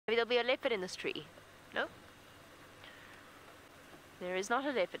there'll be a leopard in this tree. No? There is not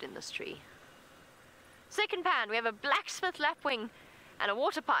a leopard in this tree. Second pan, we have a blacksmith lapwing and a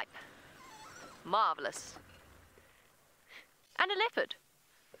water pipe. Marvelous. And a leopard.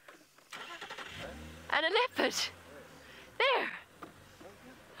 And a leopard. There.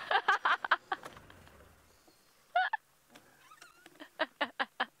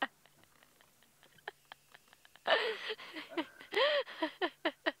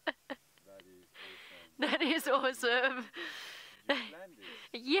 That is awesome.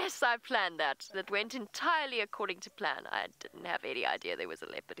 Yes, I planned that. That went entirely according to plan. I didn't have any idea there was a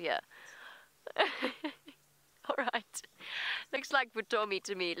leopard here. Alright. Looks like Vutomi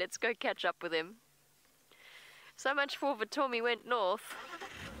to me. Let's go catch up with him. So much for Vutomi went north.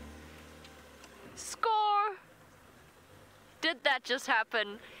 Score! Did that just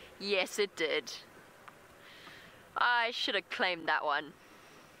happen? Yes, it did. I should have claimed that one.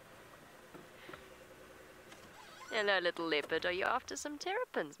 Hello, little leopard. Are you after some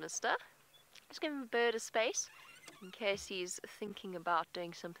terrapins, mister? Just give him a bird of space, in case he's thinking about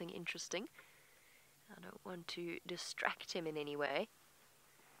doing something interesting. I don't want to distract him in any way.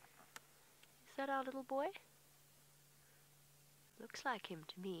 Is that our little boy? Looks like him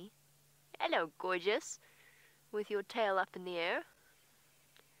to me. Hello, gorgeous. With your tail up in the air.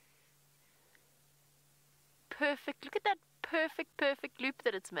 Perfect. Look at that perfect loop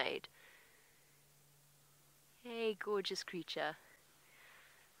that it's made. Hey, gorgeous creature.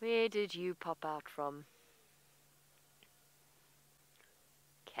 Where did you pop out from?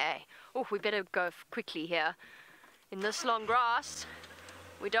 Okay. Oh, we better go quickly here. In this long grass,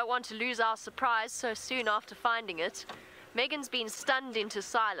 we don't want to lose our surprise so soon after finding it. Megan's been stunned into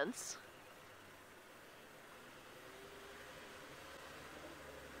silence.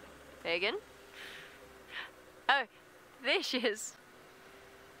 Megan? Oh, there she is.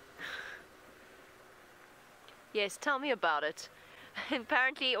 Yes, tell me about it.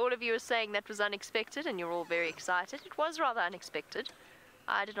 Apparently all of you are saying that was unexpected and you're all very excited. It was rather unexpected.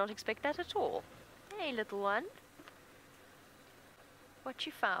 I did not expect that at all. Hey, little one. What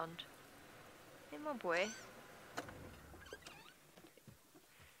you found? Hey, my boy.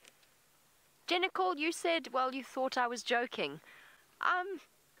 Jennical, you said, well, you thought I was joking. I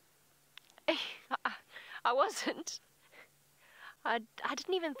wasn't. I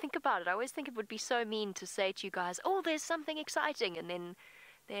didn't even think about it. I always think it would be so mean to say to you guys, oh, there's something exciting, and then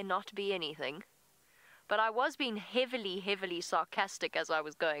there not be anything. But I was being heavily sarcastic as I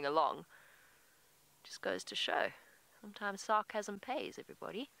was going along. Just goes to show. Sometimes sarcasm pays,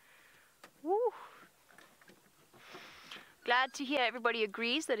 everybody. Woo! Glad to hear everybody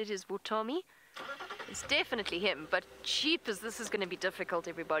agrees that it is Vutomi. It's definitely him, but cheapers, this is going to be difficult,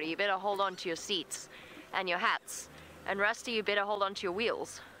 everybody. You better hold on to your seats and your hats. And Rusty, you better hold on to your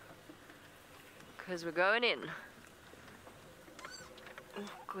wheels. Because we're going in.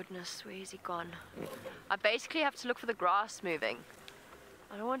 Oh, goodness, where is he gone? I basically have to look for the grass moving.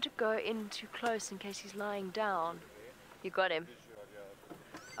 I don't want to go in too close in case he's lying down. You got him.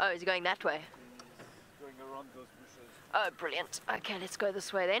 Oh, is he going that way? Going around those bushes. Oh, brilliant. Okay, let's go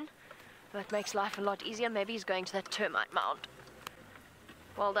this way then. That makes life a lot easier. Maybe he's going to that termite mound.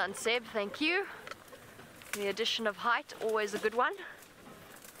 Well done, Seb. Thank you. The addition of height, always a good one.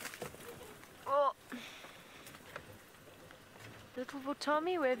 Oh. Little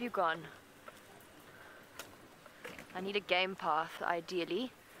Vutomi, where have you gone? I need a game path,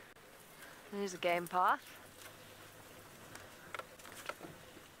 ideally. There's a game path.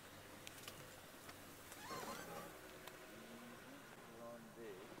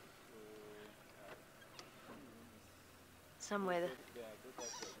 Somewhere.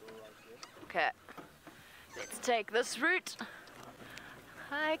 Okay. Let's take this route.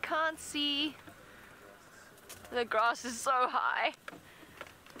 I can't see. The grass is so high.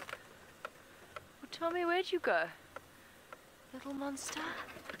 Well, tell me, where'd you go? Little monster?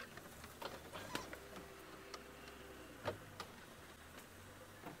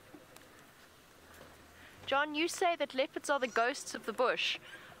 John, you say that leopards are the ghosts of the bush.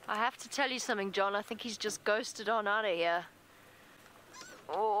 I have to tell you something, John. I think he's just ghosted on out of here.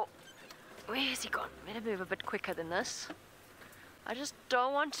 Oh. Where's he gone? Better move a bit quicker than this. I just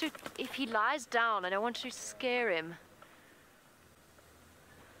don't want to... If he lies down, I don't want to scare him.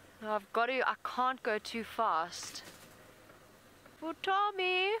 No, I've got to... I can't go too fast. Oh,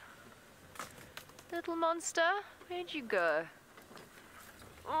 Tommy! Little monster, where'd you go?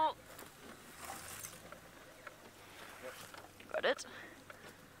 Oh! Got it.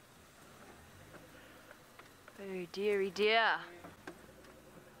 Oh, dearie dear.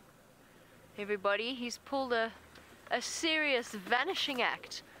 Everybody, he's pulled a serious vanishing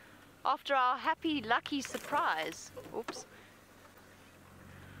act After our happy, lucky surprise. Oops.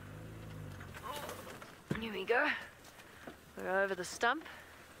 Here we go. We're over the stump.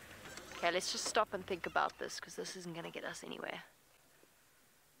 Okay, let's just stop and think about this, because this isn't going to get us anywhere.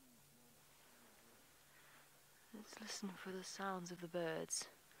 Let's listen for the sounds of the birds.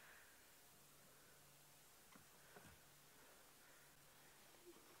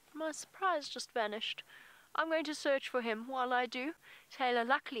 My surprise just vanished. I'm going to search for him. While I do, Taylor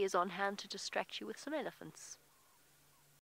luckily is on hand to distract you with some elephants.